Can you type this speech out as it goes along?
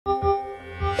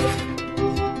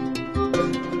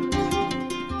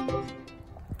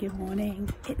Good morning.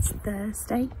 It's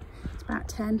Thursday. It's about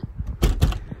 10.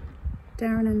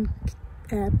 Darren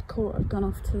and Court have gone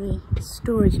off to the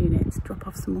storage unit to drop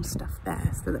off some more stuff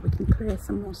there so that we can clear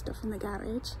some more stuff in the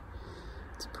garage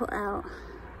to put out,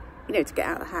 you know, to get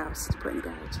out of the house to put in the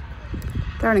garage.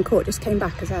 Darren and Court just came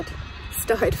back as I'd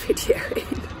started videoing.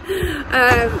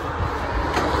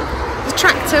 The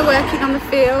tractor working on the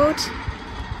field.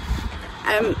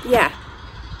 Yeah.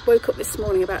 Woke up this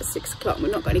morning about 6 o'clock.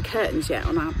 We've not got any curtains yet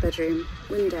on our bedroom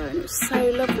window, and it was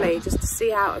so lovely just to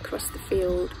see out across the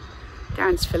field.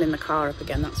 Darren's filling the car up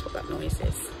again, that's what that noise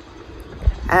is.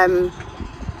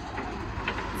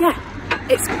 Yeah,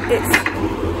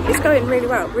 it's going really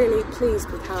well. Really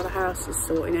pleased with how the house is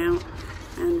sorting out,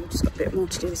 and we've just got a bit more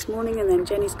to do this morning, and then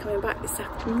Jenny's coming back this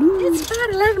afternoon. It's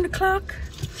about 11 o'clock.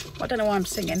 Well, I don't know why I'm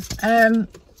singing.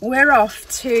 We're off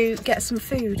to get some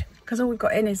food because all we've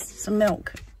got in is some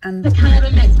milk and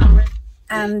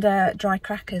dry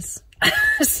crackers.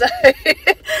 So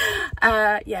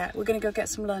yeah, we're gonna go get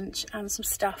some lunch and some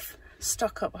stuff.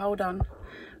 Stock up. Hold on,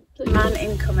 man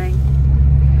incoming.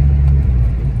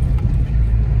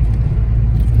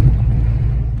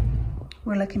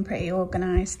 We're looking pretty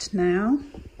organised now.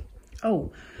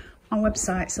 Oh, our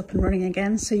website's up and running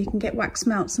again, so you can get wax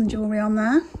melts and jewellery on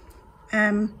there.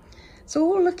 So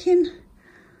all looking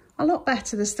a lot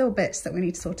better. There's still bits that we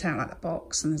need to sort out, like the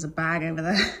box, and there's a bag over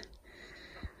there.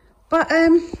 But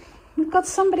we've got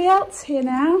somebody else here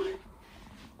now.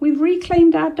 We've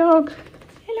reclaimed our dog.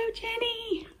 Hello,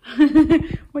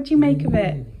 Jenny. What do you make of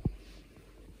it?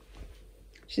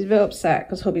 She's a bit upset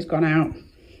because hubby's gone out.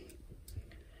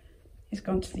 He's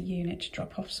gone to the unit to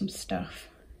drop off some stuff,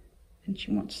 and she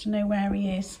wants to know where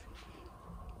he is.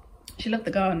 She loved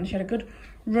the garden. She had a good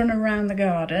run around the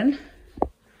garden.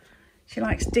 She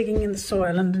likes digging in the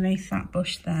soil underneath that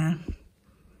bush there.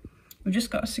 We've just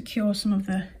got to secure some of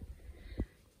the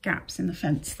gaps in the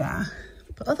fence there.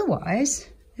 But otherwise,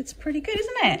 it's pretty good,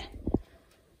 isn't it?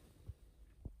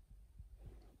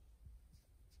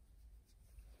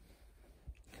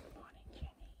 Good morning,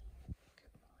 Jenny. Good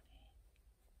morning.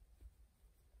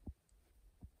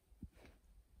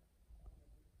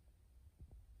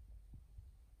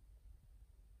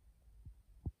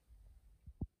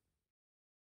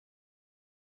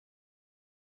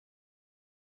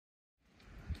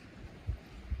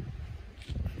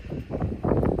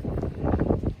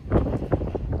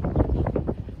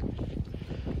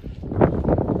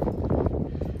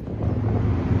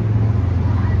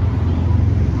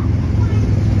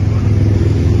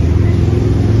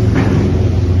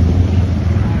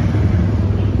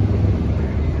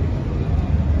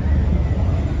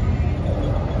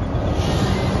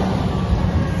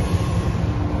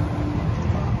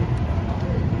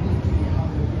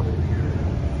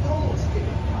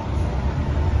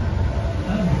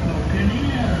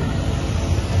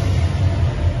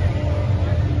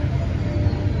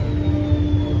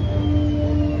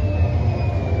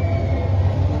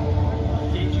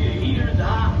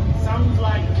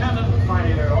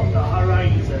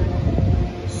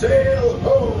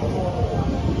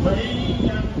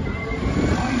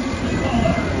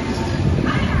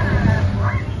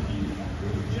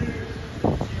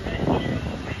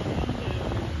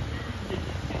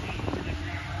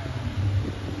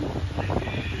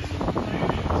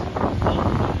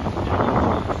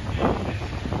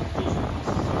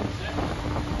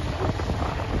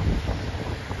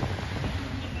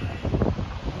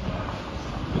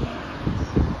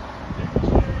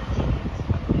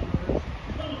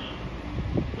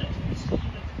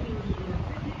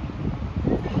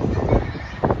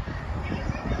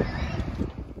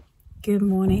 Good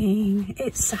morning.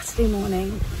 It's Saturday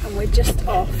morning and we're just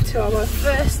off to our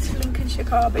first Lincolnshire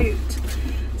car boot.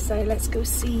 So let's go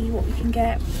see what we can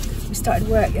get. We started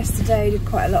work yesterday, did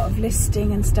quite a lot of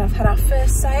listing and stuff, had our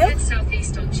first sale. Head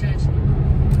southeast on Church. So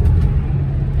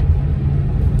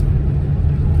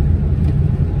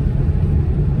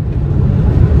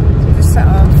we just set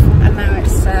off and now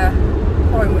it's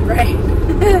pouring with rain.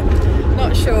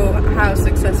 Not sure how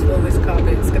successful this car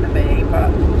boot is going to be,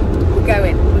 but we're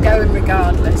going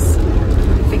regardless.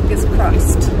 Fingers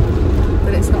crossed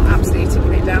that it's not absolutely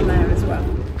tipping it down there as well.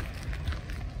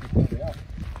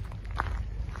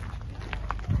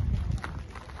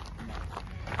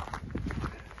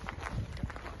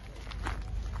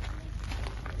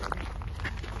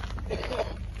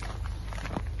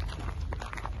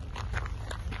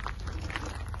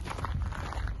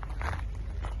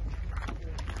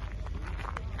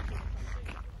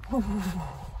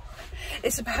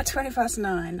 It's about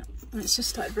 9:20 and it's just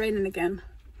started raining again,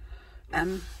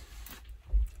 and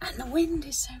the wind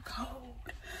is so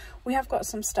cold. We have got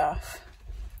some stuff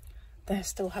they're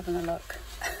still having a look.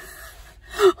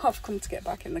 I've come to get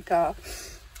back in the car.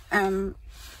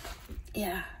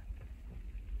 Yeah,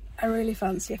 I really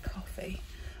fancy a coffee,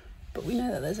 but we know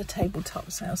that there's a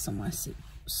tabletop sale somewhere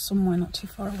not too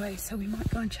far away, so we might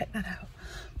go and check that out.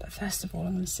 But first of all,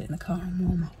 I'm going to sit in the car and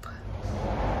warm up.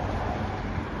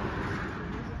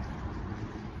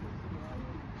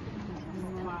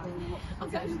 I'll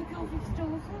go to the coffee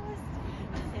store first.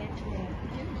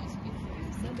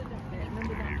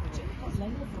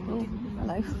 Oh,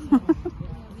 hello.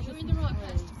 You're in the right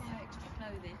place to buy extra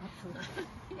clothing.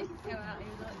 Go out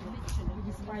here like Mitchell. You'll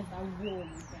be surprised how warm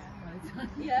you get.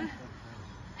 Yeah.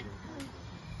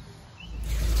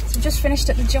 So just finished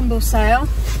at the jumbo sale.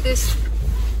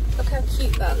 Look how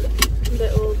cute that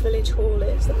little village hall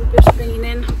is that we've just been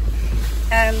in.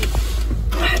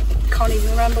 Can't even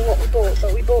remember what we bought,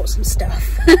 but we bought some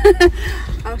stuff.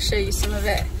 I'll show you some of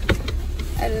it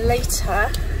later,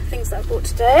 things that I bought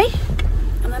today,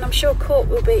 and then I'm sure Court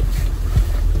will be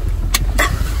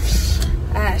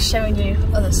showing you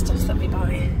other stuff that we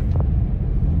buy.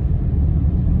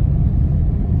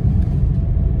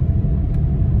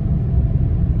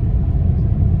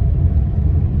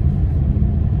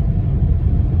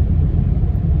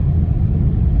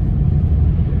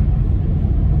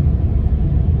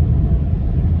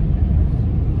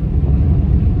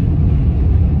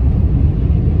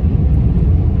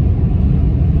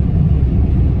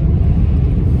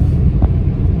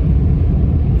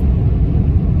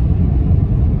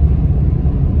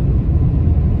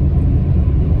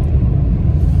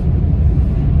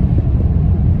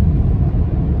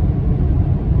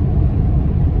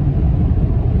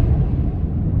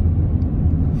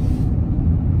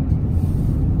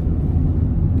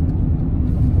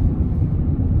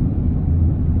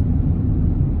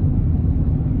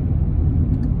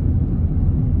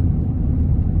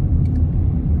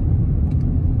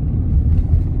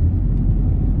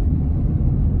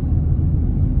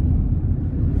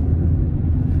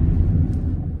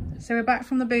 So we're back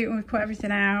from the boot and we've put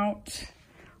everything out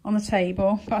on the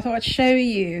table, but I thought I'd show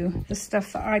you the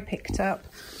stuff that I picked up,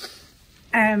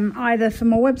 either for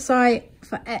my website,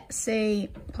 for Etsy,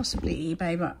 possibly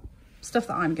eBay, but stuff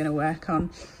that I'm going to work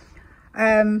on.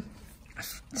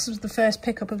 This was the first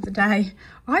pickup of the day.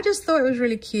 I just thought it was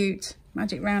really cute.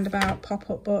 Magic Roundabout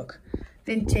pop-up book,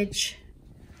 vintage,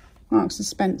 Marks and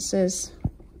Spencer's.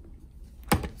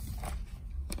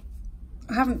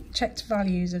 I haven't checked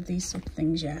values of these sort of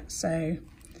things yet, so,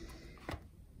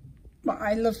 but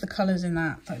I love the colours in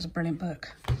that. That was a brilliant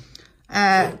book.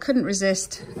 Couldn't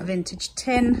resist a vintage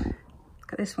tin.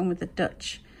 Look at this one with the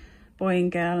Dutch boy and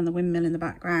girl and the windmill in the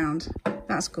background.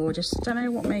 That's gorgeous. Don't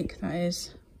know what make that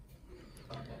is.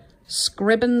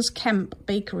 Scribbens Kemp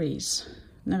Bakeries.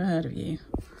 Never heard of you.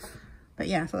 But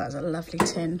yeah, I thought that was a lovely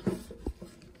tin.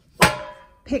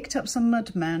 Picked up some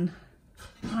Mudmen.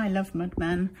 I love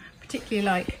Mudmen. Particularly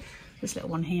like this little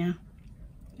one here,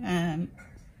 and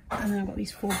then I've got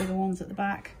these 4 bigger ones at the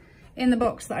back. In the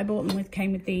box that I bought them with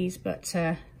came with these, but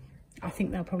I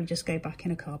think they'll probably just go back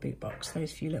in a car boot box,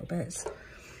 those few little bits.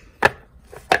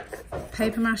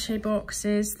 Paper mache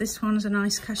boxes. This one's a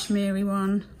nice cashmere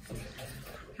one.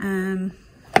 Not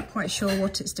quite sure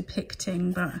what it's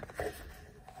depicting, but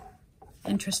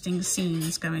interesting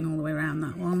scenes going all the way around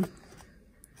that one.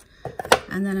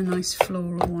 And then a nice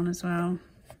floral one as well.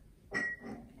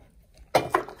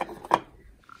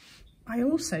 I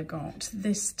also got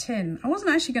this tin. I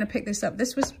wasn't actually going to pick this up.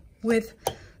 This was with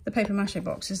the paper mache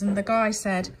boxes, and the guy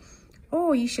said,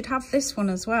 oh, you should have this one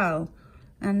as well.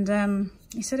 And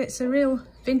he said it's a real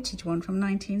vintage one from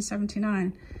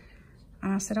 1979.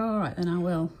 And I said, all right, then I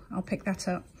will. I'll pick that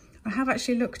up. I have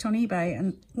actually looked on eBay,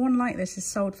 and one like this is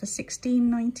sold for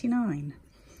 $16.99.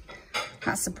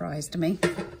 That surprised me.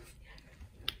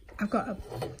 I've got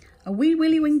a wee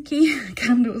Willy Winky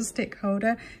candlestick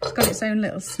holder. It's got its own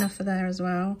little snuffer there as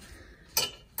well.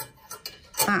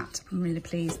 That I'm really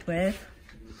pleased with.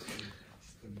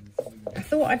 I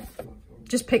thought I'd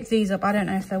just pick these up. I don't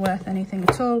know if they're worth anything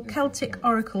at all. Celtic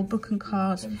Oracle book and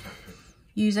cards.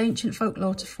 Use ancient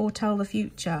folklore to foretell the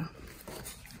future.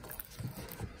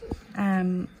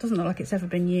 Doesn't look like it's ever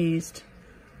been used.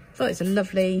 I thought it's a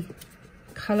lovely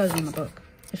colours in the book,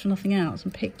 if nothing else,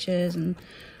 and pictures and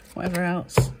whatever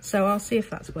else. So I'll see if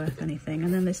that's worth anything.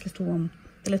 And then this little one,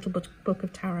 the little book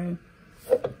of tarot.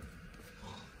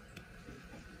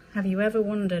 Have you ever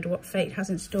wondered what fate has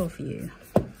in store for you?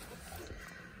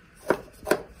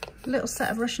 A little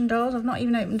set of Russian dolls. I've not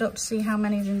even opened up to see how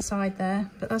many is inside there,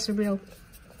 but that's a real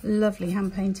lovely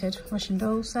hand-painted Russian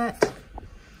doll set.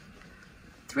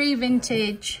 3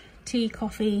 vintage tea,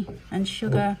 coffee and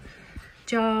sugar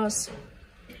jars.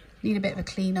 Need a bit of a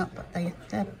clean up, but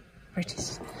they're pretty.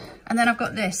 And then I've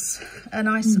got this, a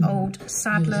nice old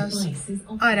Saddler's.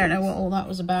 I don't know what all that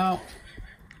was about.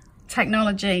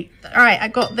 Technology. All right, I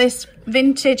got this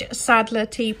vintage Saddler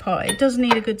teapot. It does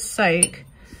need a good soak,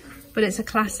 but it's a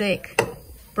classic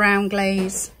brown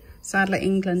glaze Saddler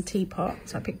England teapot.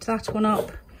 So I picked that one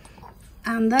up.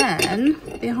 And then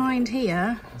behind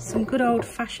here, some good old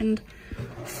fashioned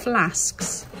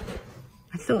flasks.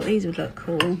 I thought these would look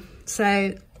cool.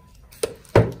 So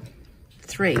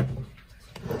 3.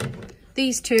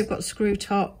 These 2 have got screw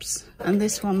tops, and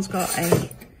this one's got a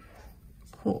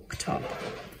cork top.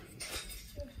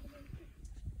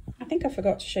 I think I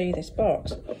forgot to show you this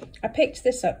box. I picked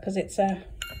this up because it's a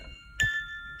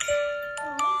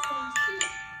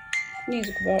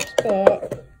musical box,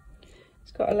 but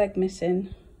it's got a leg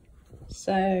missing,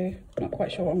 so not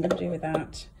quite sure what I'm going to do with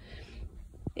that.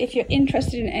 If you're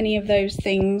interested in any of those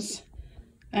things,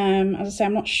 as I say,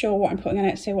 I'm not sure what I'm putting on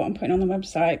Etsy, what I'm putting on the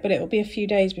website, but it will be a few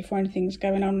days before anything's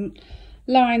going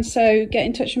online, so get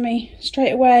in touch with me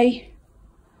straight away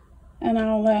and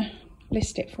I'll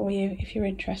list it for you if you're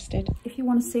interested. If you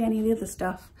want to see any of the other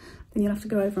stuff, then you'll have to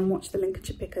go over and watch the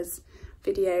Lincolnshire Pickers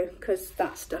video, because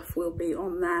that stuff will be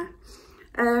on there.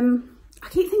 I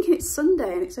keep thinking it's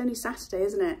Sunday and it's only Saturday,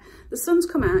 isn't it? The sun's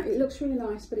come out, it looks really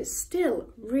nice, but it's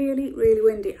still really, really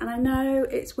windy. And I know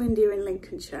it's windier in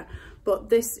Lincolnshire, but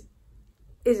this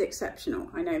is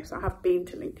exceptional, I know, because I have been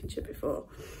to Lincolnshire before.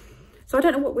 So I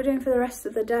don't know what we're doing for the rest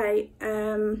of the day.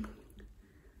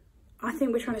 I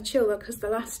think we're trying to chill though, because the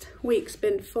last week's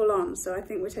been full on. So I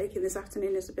think we're taking this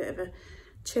afternoon as a bit of a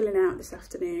chilling out this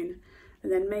afternoon,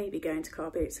 and then maybe going to car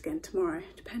boots again tomorrow,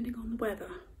 depending on the weather.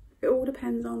 It all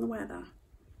depends on the weather.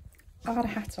 I've had a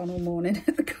hat on all morning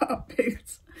at the car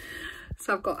boots,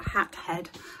 so I've got a hat head.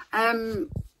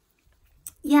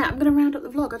 Yeah, I'm going to round up the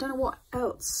vlog. I don't know what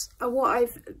else, what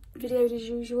I've videoed as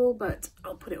usual, but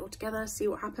I'll put it all together, see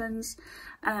what happens.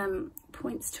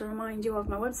 Points to remind you of: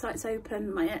 my website's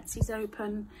open, my Etsy's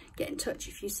open. Get in touch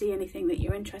if you see anything that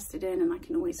you're interested in, and I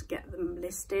can always get them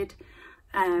listed.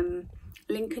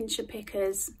 Lincolnshire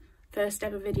Pickers first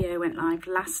ever video went live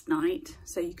last night,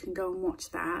 so you can go and watch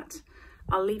that.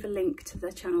 I'll leave a link to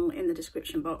the channel in the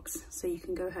description box so you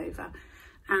can go over,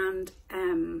 and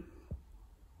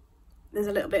there's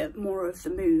a little bit more of the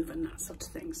move and that sort of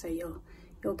thing, so you'll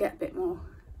get a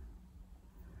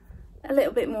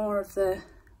little bit more of the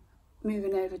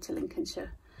moving over to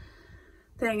Lincolnshire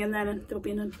thing, and then there'll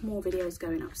be more videos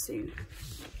going up soon.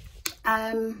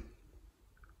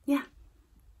 Yeah,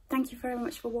 thank you very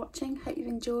much for watching. Hope you've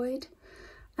enjoyed.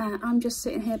 I'm just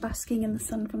sitting here basking in the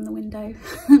sun from the window,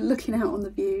 looking out on the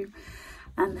view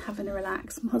and having a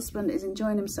relax. My husband is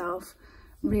enjoying himself,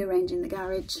 rearranging the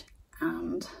garage,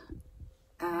 and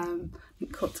I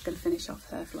think Court's going to finish off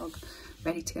her vlog,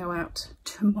 ready to go out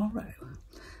tomorrow.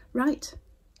 Right,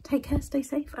 take care, stay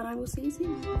safe, and I will see you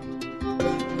soon.